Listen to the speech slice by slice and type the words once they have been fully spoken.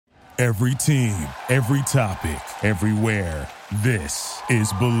Every team, every topic, everywhere. This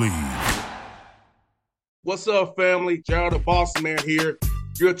is Believe. What's up, family? Gerald the Bossman here.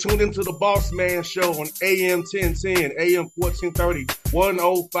 You're tuned into the Bossman Show on AM 1010, AM 1430,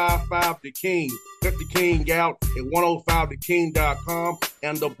 1055 The King. Check The King out at 105theking.com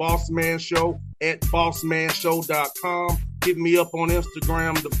and the Bossman Show at bossmanshow.com. Hit me up on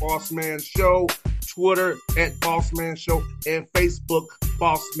Instagram, The Bossman Show, Twitter at Bossman Show, and Facebook,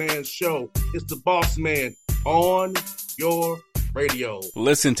 Bossman Show. It's the Bossman on your radio.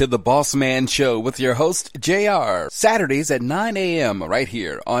 Listen to the Bossman Show with your host, JR, Saturdays at 9 a.m. right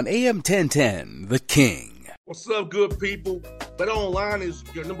here on AM 1010, The King. What's up, good people? BetOnline is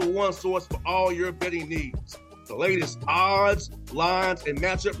your number one source for all your betting needs. The latest odds, lines, and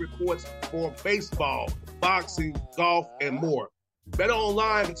matchup reports for baseball, boxing, golf, and more.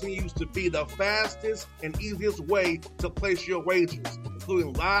 BetOnline continues to be the fastest and easiest way to place your wagers,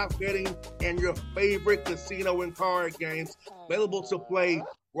 including live betting and your favorite casino and card games available to play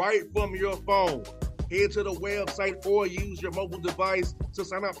right from your phone. Head to the website or use your mobile device to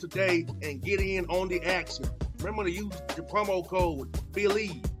sign up today and get in on the action. Remember to use your promo code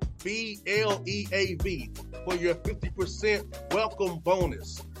BELIEVE, BLEAV, for your 50% welcome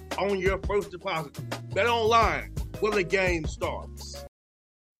bonus on your first deposit. BetOnline, where the game starts.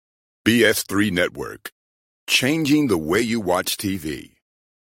 BS3 Network, changing the way you watch TV.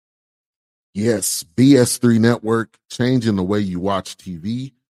 Yes, BS3 Network, changing the way you watch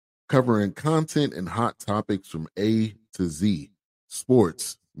TV, covering content and hot topics from A to Z,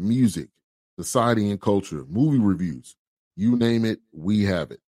 sports, music, society and culture, movie reviews, you name it, we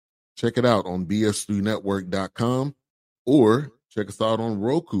have it. Check it out on bs3network.com or check us out on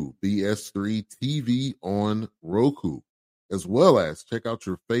Roku, BS3 TV on Roku, as well as check out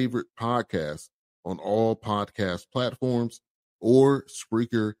your favorite podcast on all podcast platforms or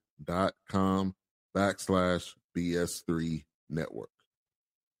Spreaker.com/BS3 Network.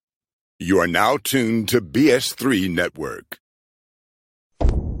 You are now tuned to BS3 Network.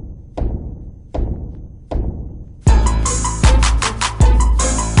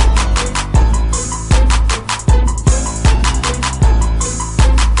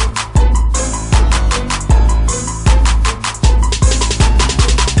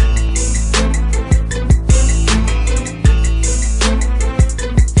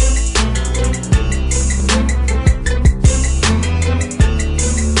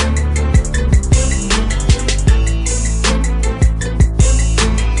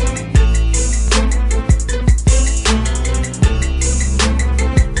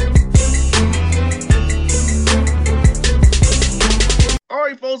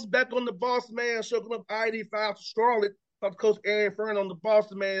 Back on the Bossman Show, coming up I-85 to Charlotte. Talk to Coach Fearne on the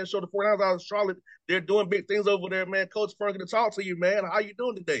Bossman Show. The 49ers out of Charlotte, they're doing big things over there, man. Coach Fearne, good to talk to you, man. How you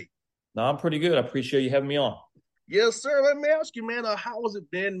doing today? No, I'm pretty good. I appreciate you having me on. Yes, sir. Let me ask you, man, how has it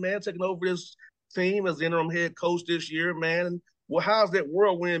been, man, taking over this team as interim head coach this year, man? Well, how's that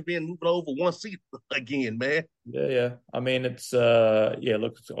whirlwind being moving over one seat again, man? Yeah. I mean, it's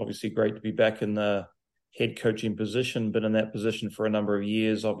look, it's obviously great to be back in the head coaching position, been in that position for a number of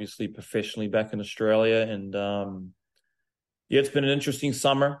years, obviously professionally back in Australia. And it's been an interesting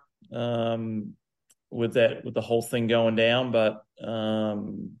summer with the whole thing going down, but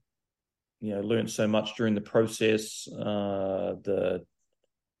learned so much during the process, the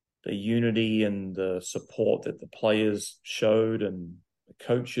unity and the support that the players showed and the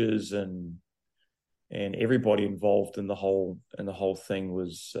coaches and everybody involved in the whole thing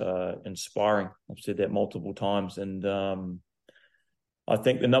was inspiring. I've said that multiple times, and I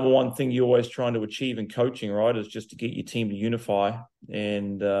think the number one thing you're always trying to achieve in coaching, right, is just to get your team to unify,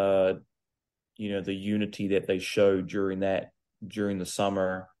 and the unity that they showed during the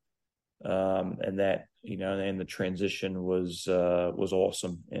summer, and that and the transition was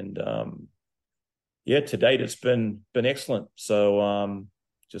awesome, and to date it's been excellent. So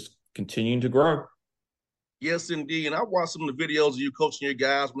just continuing to grow. Yes, indeed. And I watched some of the videos of you coaching your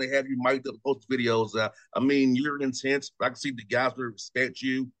guys when they have you mic'd up post videos. I mean, you're intense. I can see the guys that respect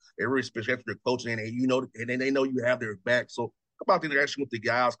you. They really respect your coaching, and and they know you have their back. So about the interaction with the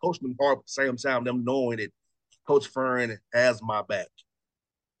guys, coaching them hard, but at the same time, them knowing that Coach Fearne has my back.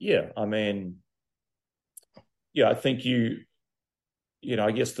 Yeah, I mean, I think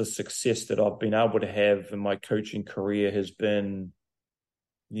I guess the success that I've been able to have in my coaching career has been,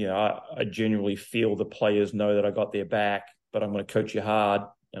 I genuinely feel the players know that I got their back, but I'm going to coach you hard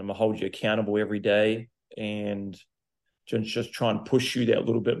and I'm going to hold you accountable every day and just try and push you that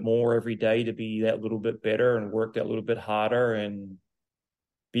little bit more every day to be that little bit better and work that little bit harder and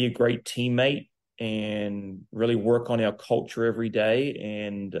be a great teammate and really work on our culture every day.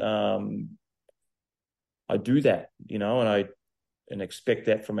 And I do that, and expect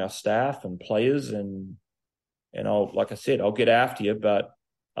that from our staff and players. And like I said, I'll get after you, but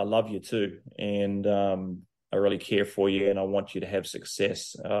I love you too. And I really care for you, and I want you to have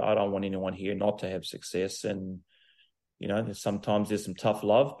success. I don't want anyone here not to have success. And, sometimes there's some tough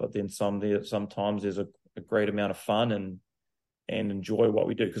love, but then sometimes there's a great amount of fun and enjoy what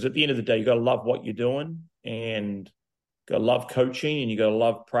we do. Because at the end of the day, you got to love what you're doing, and got to love coaching, and you got to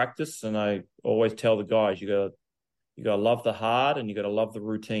love practice. And I always tell the guys, you got to love the hard, and you got to love the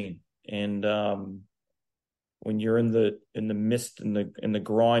routine. And when you're in the mist and the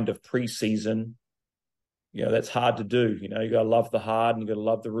grind of preseason, that's hard to do. You got to love the hard, and you got to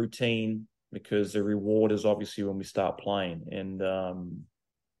love the routine, because the reward is obviously when we start playing. And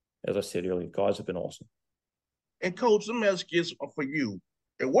as I said earlier, guys have been awesome. And Coach, let me ask you this for you.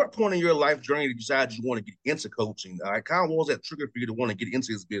 At what point in your life journey did you decide you want to get into coaching? Kind of what was that trigger for you to want to get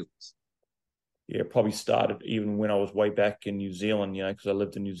into this business? Yeah, probably started even when I was way back in New Zealand, because I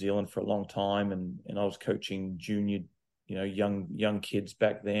lived in New Zealand for a long time, and I was coaching junior, young kids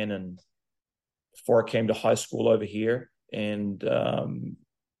back then. And before I came to high school over here, and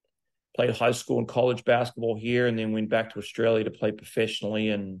played high school and college basketball here, and then went back to Australia to play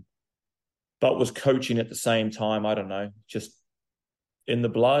professionally, but was coaching at the same time. I don't know, just in the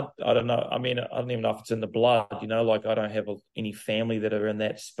blood. I don't know. I mean, I don't even know if it's in the blood, like I don't have any family that are in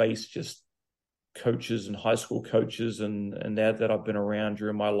that space, just coaches and high school coaches and that I've been around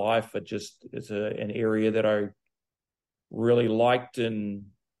during my life. It's an area that I really liked and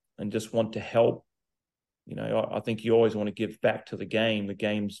just want to help. I think you always want to give back to the game. The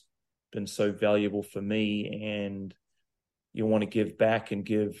game's been so valuable for me, and you want to give back and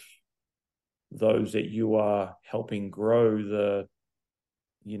give those that you are helping grow the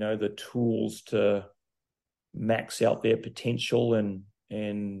tools to max out their potential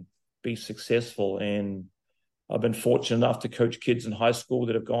and be successful. And I've been fortunate enough to coach kids in high school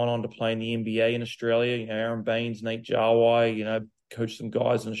that have gone on to play in the NBA in Australia. Aaron Baines, Nate Jawai, coached some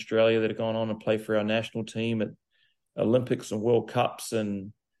guys in Australia that have gone on and play for our national team at Olympics and World Cups.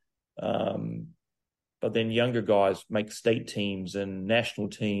 And but then younger guys make state teams and national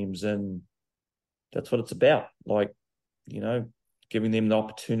teams, and that's what it's about. Like, giving them the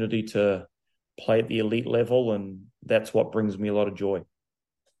opportunity to play at the elite level, and that's what brings me a lot of joy.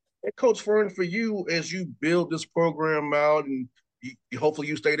 And Coach Fearne, for you, as you build this program out, and hopefully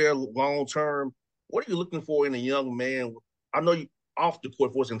you stay there long term, what are you looking for in a young man? I know you off the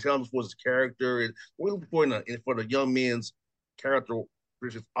court for his intelligence, for his character, and what are you looking for for the young man's character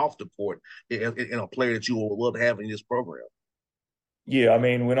off the court in a player that you would love to have in this program? Yeah, I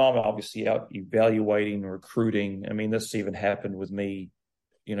mean, when I'm obviously out evaluating, recruiting, I mean, this even happened with me,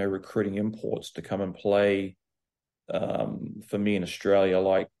 recruiting imports to come and play for me in Australia.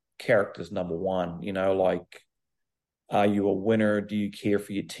 Like, character's number one, like, are you a winner? Do you care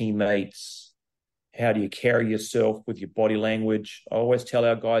for your teammates? How do you carry yourself with your body language? I always tell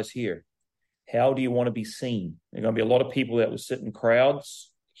our guys here, how do you want to be seen? There are going to be a lot of people that will sit in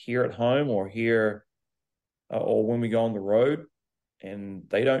crowds here at home or here or when we go on the road, and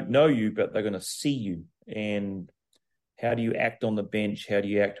they don't know you, but they're going to see you. And how do you act on the bench? How do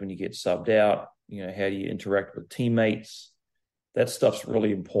you act when you get subbed out? How do you interact with teammates? That stuff's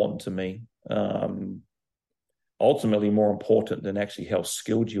really important to me. Ultimately more important than actually how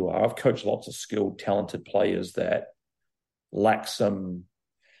skilled you are. I've coached lots of skilled, talented players that lack some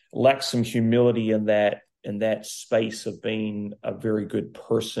humility in that space of being a very good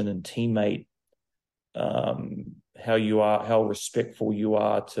person and teammate. How respectful you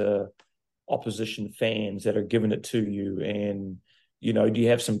are to opposition fans that are giving it to you, and do you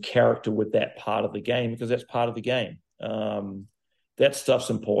have some character with that part of the game, because that's part of the game. That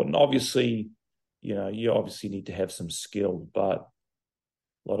stuff's important. Obviously, you obviously need to have some skill, but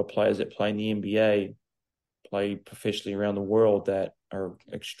a lot of players that play in the NBA play professionally around the world that are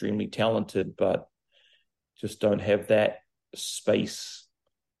extremely talented, but just don't have that space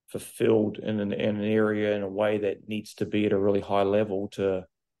fulfilled in an area in a way that needs to be at a really high level to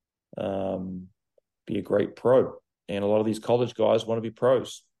be a great pro. And a lot of these college guys want to be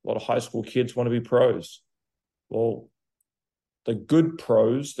pros. A lot of high school kids want to be pros. Well, the good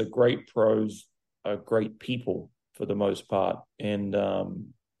pros, the great pros, are great people for the most part. And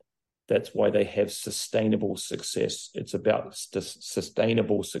that's why they have sustainable success. It's about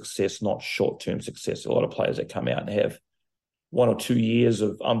sustainable success, not short-term success. A lot of players that come out and have 1 or 2 years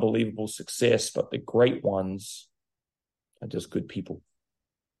of unbelievable success, but the great ones are just good people.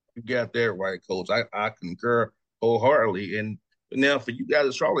 You got that right, Coach. I concur wholeheartedly. And Now, for you guys,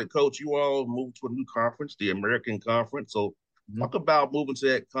 as Charlotte coach, you all moved to a new conference, the American Conference. So, talk about moving to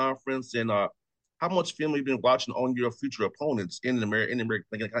that conference and how much film have you been watching on your future opponents in the American?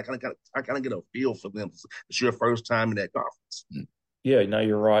 I kind of get a feel for them. It's your first time in that conference. Yeah, no,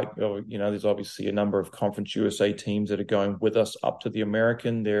 you're right. There's obviously a number of Conference USA teams that are going with us up to the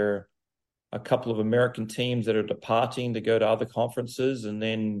American. There are a couple of American teams that are departing to go to other conferences, and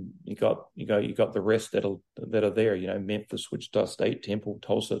then you got the rest that are there. Memphis, Wichita State, Temple,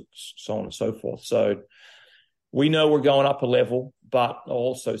 Tulsa, so on and so forth. So we know we're going up a level, but I'll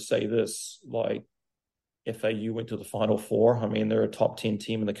also say this: like FAU went to the Final Four. I mean, they're a top 10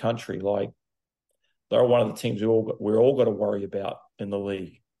 team in the country. Like they're one of the teams we're all got to worry about in the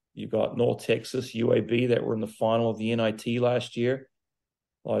league. You got North Texas, UAB that were in the final of the NIT last year.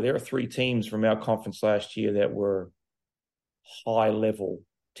 Like there are 3 teams from our conference last year that were high level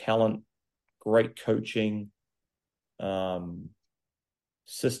talent, great coaching,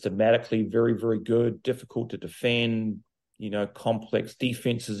 systematically very, very good, difficult to defend, complex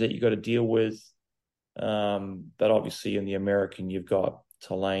defenses that you got to deal with. But obviously in the American, you've got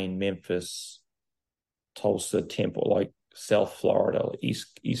Tulane, Memphis, Tulsa, Temple, like South Florida,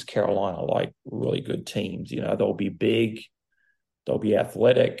 East Carolina, like really good teams. They'll be big, they'll be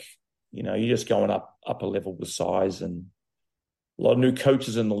athletic. You're just going up a level with size, and a lot of new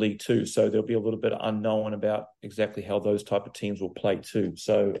coaches in the league too. So there'll be a little bit unknown about exactly how those type of teams will play too.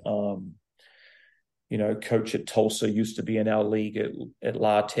 So, coach at Tulsa used to be in our league at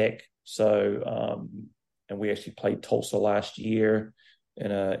La Tech. So, and we actually played Tulsa last year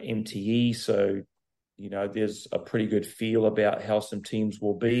in a MTE. So, there's a pretty good feel about how some teams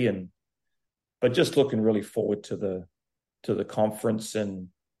will be, but just looking really forward to the conference. And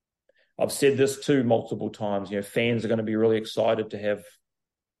I've said this too multiple times. Fans are going to be really excited to have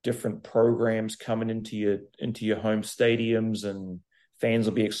different programs coming into your home stadiums, and fans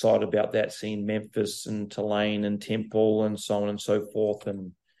will be excited about that, seeing Memphis and Tulane and Temple and so on and so forth.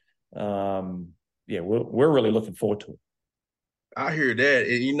 And we're really looking forward to it. I hear that.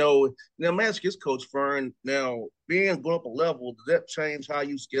 And now I'm asking this coach Fearne, now being going up a level, does that change how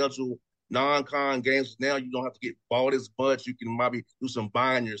you schedule non-con games? Now you don't have to get bought as much. You can maybe do some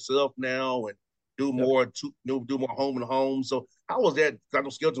buying yourself now and do more do more home and home. So how was that? I know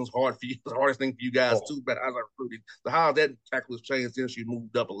scheduling's hard for you, it's the hardest thing for you guys too, but as I recruited. So how has that calculus changed since you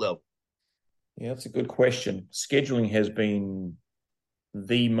moved up a level? Yeah, that's a good question. Scheduling has been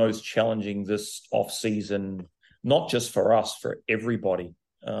the most challenging this off season, not just for us, for everybody.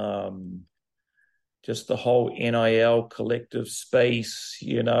 Just the whole NIL collective space,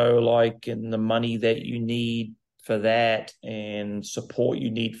 and the money that you need for that, and support you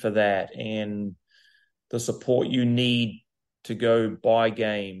need for that, and the support you need to go buy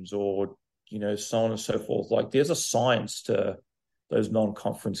games, or, so on and so forth. Like there's a science to those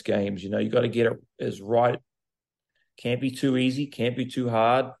non-conference games. You got to get it as right. Can't be too easy, can't be too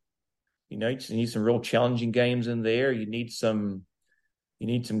hard. You need some real challenging games in there. You need some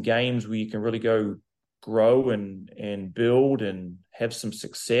games where you can really go grow and build and have some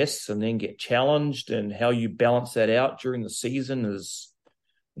success, and then get challenged. And how you balance that out during the season is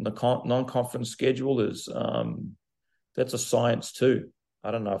the non-conference schedule is that's a science too.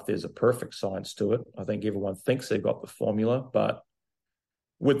 I don't know if there's a perfect science to it. I think everyone thinks they've got the formula, but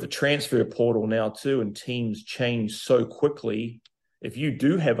with the transfer portal now too, and teams change so quickly, if you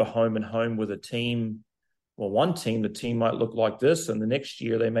do have a home and home with a team, well, one team, the team might look like this, and the next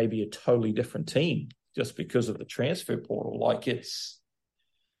year they may be a totally different team just because of the transfer portal. Like it's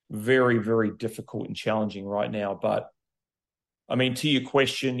very, very difficult and challenging right now. But I mean, to your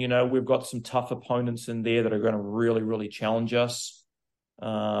question, we've got some tough opponents in there that are going to really, really challenge us,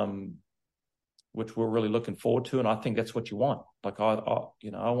 which we're really looking forward to. And I think that's what you want. Like I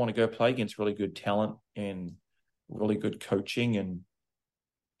want to go play against really good talent and really good coaching, and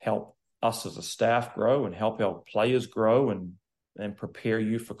help us as a staff grow, and help our players grow, and prepare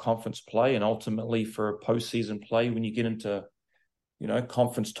you for conference play, and ultimately for postseason play when you get into,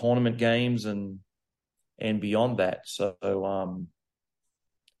 conference tournament games and beyond that. So,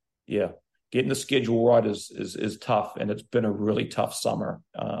 getting the schedule right is tough, and it's been a really tough summer.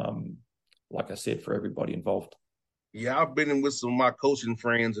 Like I said, for everybody involved. Yeah, I've been in with some of my coaching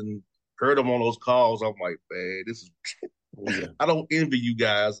friends and heard them on those calls. I'm like, man, this is. I don't envy you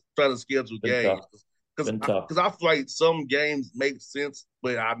guys trying to schedule games because I feel like some games make sense,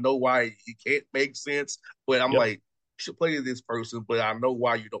 but I know why it can't make sense. But I'm like, you should play this person, but I know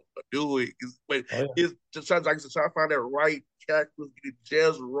why you don't do it. It's just trying to find that right calculus, get it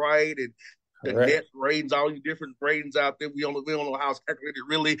just right, and the net ratings, all these different ratings out there. We don't know how it's calculated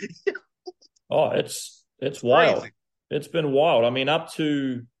really. Oh, it's wild. It's been wild. I mean, I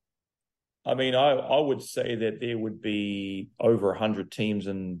would say that there would be over 100 teams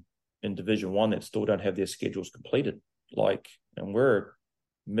in Division One that still don't have their schedules completed. And we're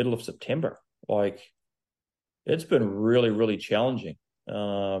middle of September. It's been really, really challenging.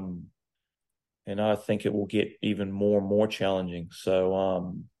 And I think it will get even more and more challenging.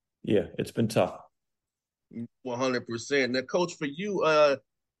 So, yeah, it's been tough. 100%. Now, Coach, for you,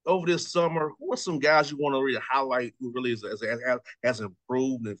 over this summer, who are some guys you want to really highlight who really has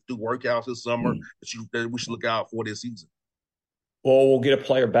improved and through workouts this summer that we should look out for this season? Well, we'll get a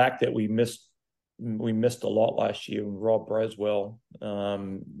player back that we missed. We missed a lot last year. Rob Braswell,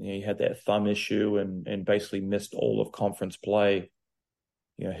 he had that thumb issue and basically missed all of conference play.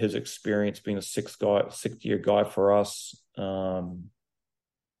 His experience being a sixth-year guy for us,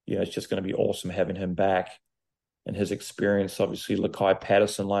 it's just going to be awesome having him back. And his experience, obviously, Lakai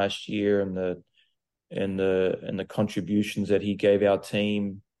Patterson last year and the contributions that he gave our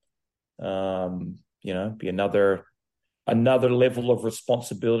team, be another level of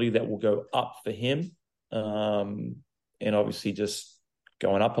responsibility that will go up for him, and obviously just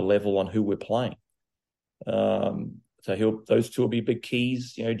going up a level on who we're playing. So those two will be big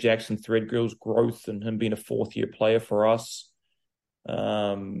keys. Jackson Threadgill's growth and him being a fourth-year player for us.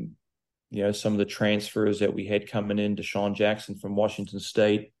 Some of the transfers that we had coming in, Deshaun Jackson from Washington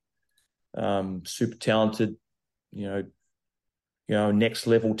State, super talented, next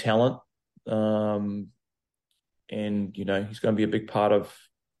level talent. And he's going to be a big part of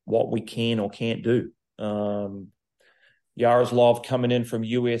what we can or can't do. Yaroslav coming in from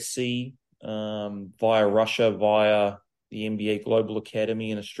USC, via Russia, via the NBA Global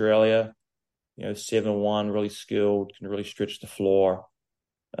Academy in Australia. 7'1", really skilled, can really stretch the floor.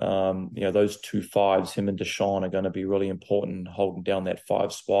 Those 2 5s, him and Deshaun, are going to be really important holding down that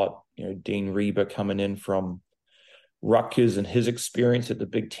 5 spot. Dean Reba coming in from Rutgers and his experience at the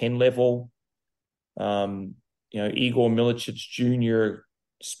Big Ten level. Igor Milicic Jr.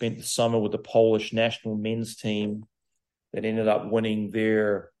 spent the summer with the Polish national men's team that ended up winning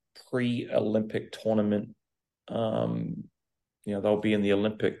their pre-Olympic tournament. They'll be in the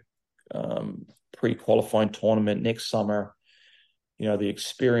Olympic pre-qualifying tournament next summer. The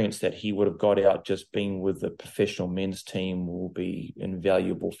experience that he would have got out just being with the professional men's team will be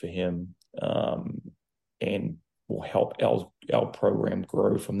invaluable for him, and will help our program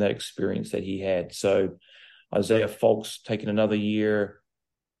grow from that experience that he had. So Isaiah Folks taking another year,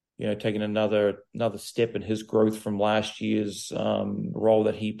 taking another step in his growth from last year's role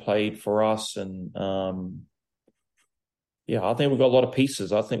that he played for us. And I think we've got a lot of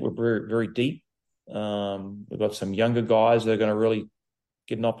pieces. I think we're very, very deep. We've got some younger guys that are going to really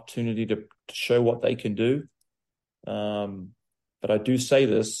get an opportunity to show what they can do. But I do say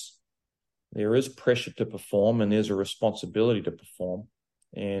this, there is pressure to perform and there's a responsibility to perform,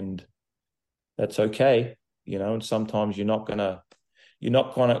 and that's okay. And sometimes you're not gonna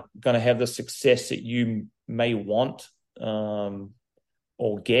have the success that you may want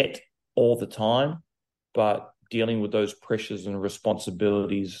or get all the time, but dealing with those pressures and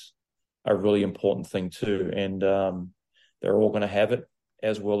responsibilities are a really important thing too. And they're all going to have it,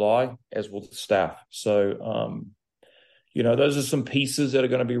 as will I, as will the staff. So, those are some pieces that are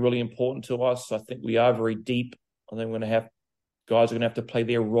going to be really important to us. I think we are very deep. I think guys are going to have to play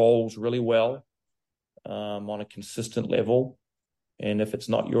their roles really well on a consistent level. And if it's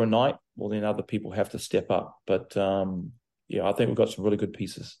not your night, well, then other people have to step up. But, I think we've got some really good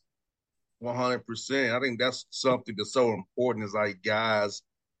pieces. 100%. I think that's something that's so important, is like guys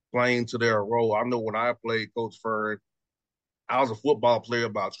playing to their role. I know when I played, Coach Fearne, I was a football player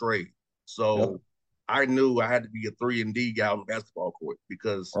by trade. So Yep. I knew I had to be a 3-and-D guy on the basketball court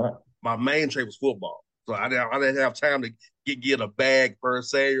because my main trade was football. So I didn't have time to get a bag per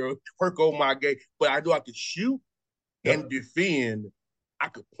se or work on my game. But I knew I could shoot and defend. I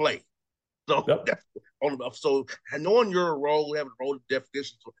could play. So that's so knowing your role, having role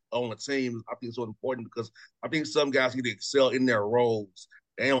definitions on the team, I think is so important, because I think some guys need to excel in their roles.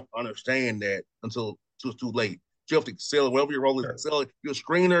 They don't understand that until it's too late. You have to excel whatever your role is. Excel. If you're a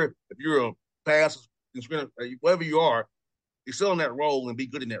screener, if you're a passer, whatever you are, excel in that role and be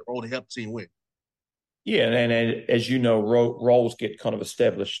good in that role to help the team win. Yeah, and as you know, roles get kind of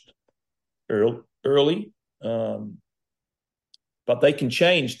established early, but they can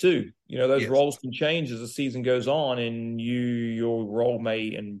change too. Those roles can change as the season goes on, and your role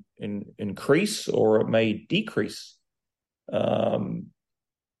may increase or it may decrease, and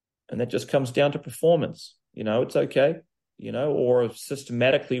that just comes down to performance. It's okay. Or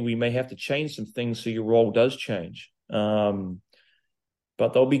systematically we may have to change some things so your role does change. But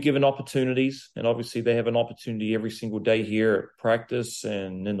but they'll be given opportunities, and obviously they have an opportunity every single day here at practice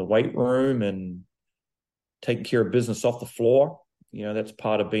and in the weight room and taking care of business off the floor. That's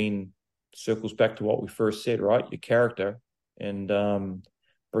part of being, circles back to what we first said, right? Your character, and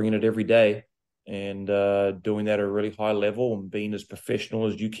bringing it every day, and doing that at a really high level and being as professional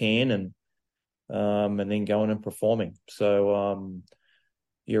as you can, and then going and performing. So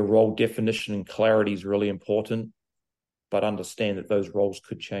your role definition and clarity is really important, but understand that those roles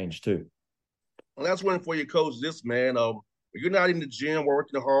could change too. Well, that's one for your coach, this man. You're not in the gym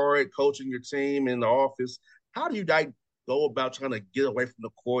working hard, coaching your team in the office. How do you go about trying to get away from the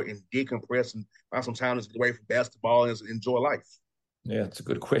court and decompress and find some time to get away from basketball and enjoy life? Yeah, it's a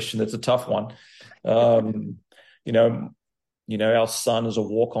good question. That's a tough one. Our son is a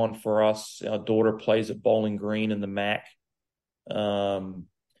walk-on for us. Our daughter plays at Bowling Green in the MAC.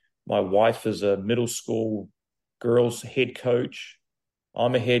 My wife is a middle school girls head coach.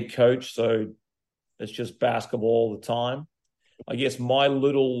 I'm a head coach, so it's just basketball all the time. I guess my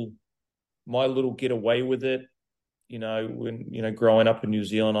little get away with it, when growing up in New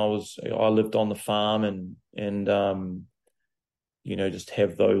Zealand, I lived on the farm and just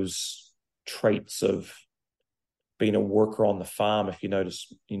have those traits of being a worker on the farm. If you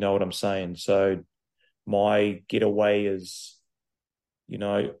notice, you know what I'm saying. So my getaway is,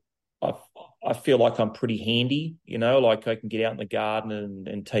 I feel like I'm pretty handy, like I can get out in the garden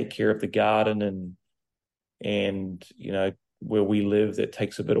and take care of the garden and where we live, that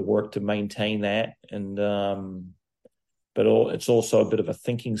takes a bit of work to maintain that. And, but it's also a bit of a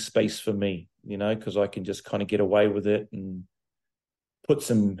thinking space for me, because I can just kind of get away with it and put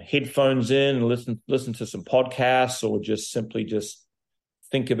some headphones in and listen to some podcasts, or just simply just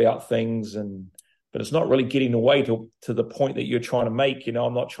think about things. But it's not really getting away to the point that you're trying to make.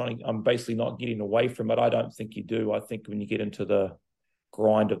 I'm basically not getting away from it. I don't think you do. I think when you get into the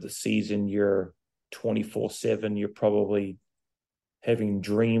grind of the season, you're 24/7. You're probably having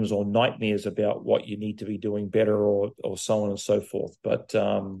dreams or nightmares about what you need to be doing better, or so on and so forth. But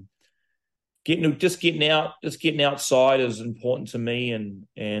getting outside is important to me, and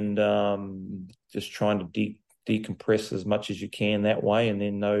just trying to decompress as much as you can that way, and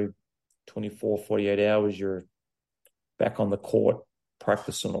then 24, 48 hours you're back on the court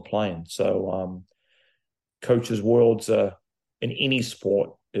practicing or playing. So coaches' worlds in any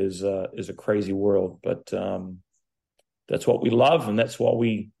sport is a crazy world, but that's what we love, and that's why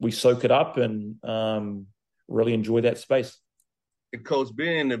we soak it up and really enjoy that space. And Coach,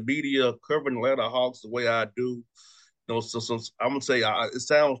 being in the media, covering the Atlanta Hawks the way I do, so I'm gonna say it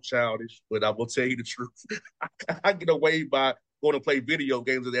sounds childish, but I will tell you the truth. I get away by going to play video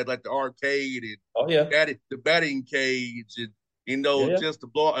games at like the arcade and the batting cage, and just the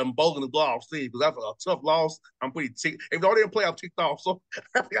blow and bowling the blow off steam, because after a tough loss, I'm pretty ticked. If I didn't play, I'm ticked off. So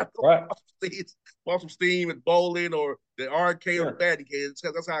I got to blow some steam at bowling or the arcade or the batting cage.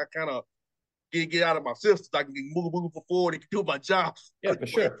 That's how I kind of get out of my system. I can move forward and do my job. Yeah, for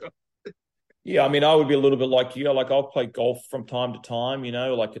sure. Yeah, I mean, I would be a little bit like you. Like, I'll play golf from time to time,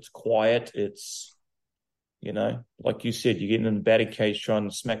 like it's quiet. It's, like you said, you're getting in the batting cage trying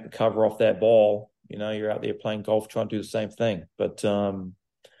to smack the cover off that ball. You're out there playing golf trying to do the same thing. But,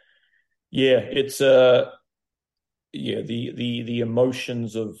 it's, the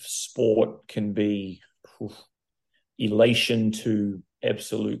emotions of sport can be elation to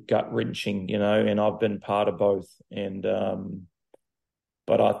absolute gut wrenching, and I've been part of both. And,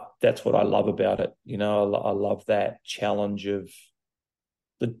 but that's what I love about it. I love that challenge of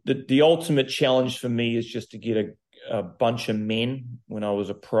the ultimate challenge for me is just to get a bunch of men when I was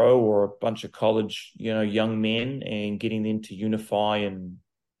a pro, or a bunch of college, young men, and getting them to unify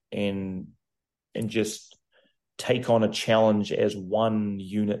and just take on a challenge as one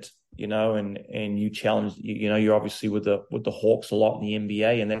unit, and you challenge, you're obviously with the Hawks a lot in the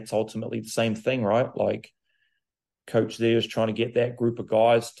NBA, and that's ultimately the same thing, right? Like, coach there is trying to get that group of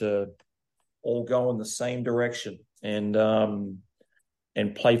guys to all go in the same direction and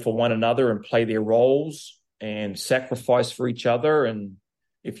play for one another and play their roles and sacrifice for each other. And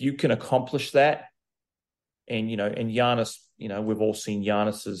if you can accomplish that, and Giannis, we've all seen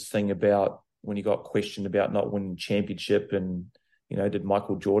Giannis's thing about when he got questioned about not winning a championship, and did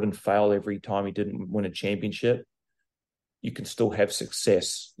Michael Jordan fail every time he didn't win a championship? You can still have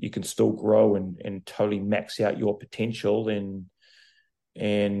success. You can still grow and totally max out your potential,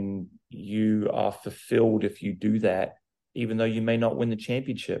 and you are fulfilled if you do that, even though you may not win the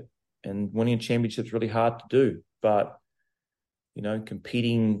championship. And winning a championship is really hard to do, but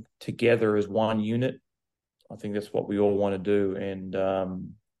competing together as one unit, I think that's what we all want to do. And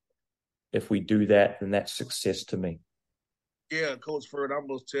if we do that, then that's success to me. Yeah, Coach Fearne, I'm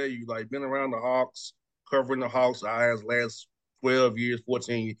going to tell you, like, been around the Hawks, covering the Hawks last 12 years,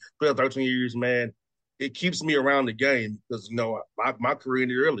 14, 12, 13 years, man. It keeps me around the game because, my career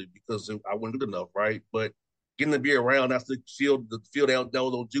ended early because I wasn't good enough, right? But getting to be around, that's the feel that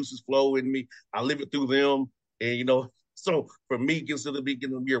those juices flow in me. I live it through them. And, so for me, getting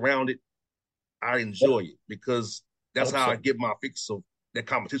to be around it, I enjoy it because that's 100%. how I get my fix of that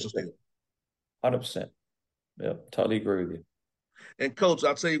competition still. 100%. Yeah, totally agree with you. And Coach,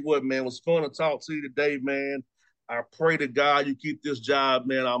 I'll tell you what, man, it was fun to talk to you today, man. I pray to God you keep this job,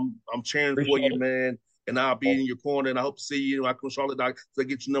 man. I'm cheering for you, man. And I'll be in your corner, and I hope to see you. I come to Charlotte to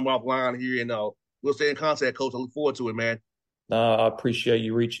get your number offline here, and we'll stay in contact, Coach. I look forward to it, man. I appreciate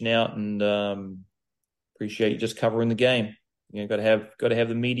you reaching out, and appreciate you just covering the game. Got to have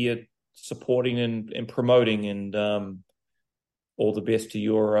the media supporting and promoting, and all the best to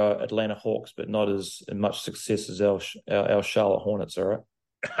your Atlanta Hawks, but not as much success as our Charlotte Hornets. All right.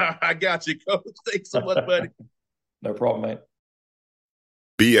 I got you, Coach. Thanks so much, buddy. No problem, mate.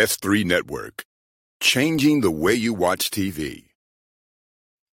 BS3 Network, changing the way you watch TV.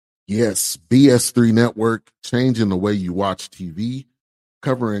 Yes, BS3 Network, changing the way you watch TV,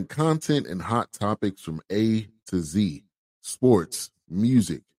 covering content and hot topics from A to Z, sports,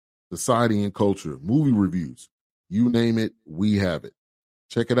 music, society and culture, movie reviews. You name it, we have it.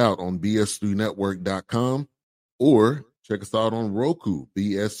 Check it out on bs3network.com or check us out on Roku,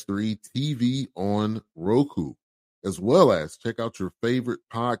 BS3 TV on Roku, as well as check out your favorite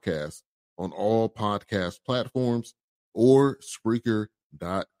podcast on all podcast platforms or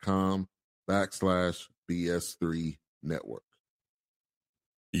Spreaker.com/BS3 Network.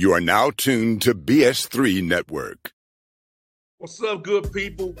 You are now tuned to BS3 Network. What's up, good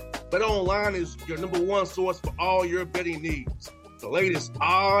people? Bet Online is your number one source for all your betting needs. The latest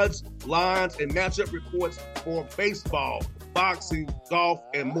odds, lines, and matchup reports for baseball, boxing, golf,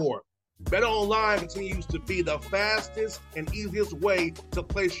 and more. Bet Online continues to be the fastest and easiest way to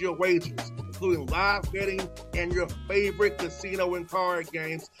place your wagers, including live betting and your favorite casino and card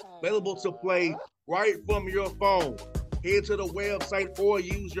games available to play right from your phone. Head to the website or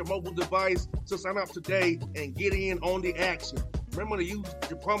use your mobile device to sign up today and get in on the action. Remember to use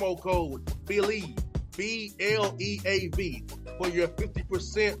your promo code BELIEVE, BLEAV, for your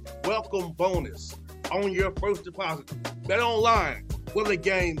 50% welcome bonus on your first deposit. Bet Online, where the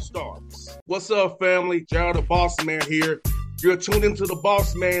game starts. What's up, family? Jared the Bossman here. You're tuned into the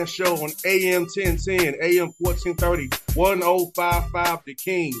Bossman Show on AM 1010, AM 1430, 1055 The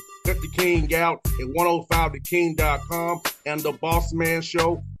King. Let the King out at 105theking.com and the Bossman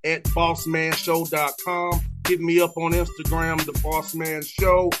Show at bossmanshow.com. Hit me up on Instagram, The Bossman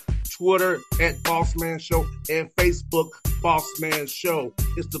Show, Twitter at Bossman Show, and Facebook, Bossman Show.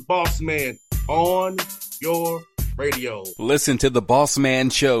 It's the Bossman on your radio. Listen to the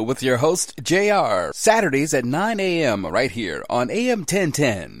Bossman Show with your host, JR, Saturdays at 9 a.m. right here on AM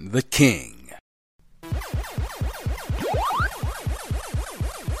 1010, The King.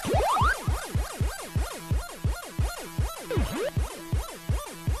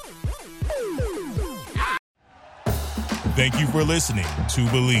 Thank you for listening to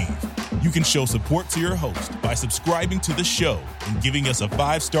Believe. You can show support to your host by subscribing to the show and giving us a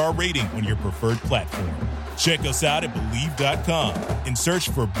 5-star rating on your preferred platform. Check us out at Believe.com and search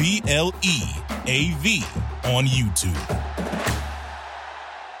for BLEAV on YouTube.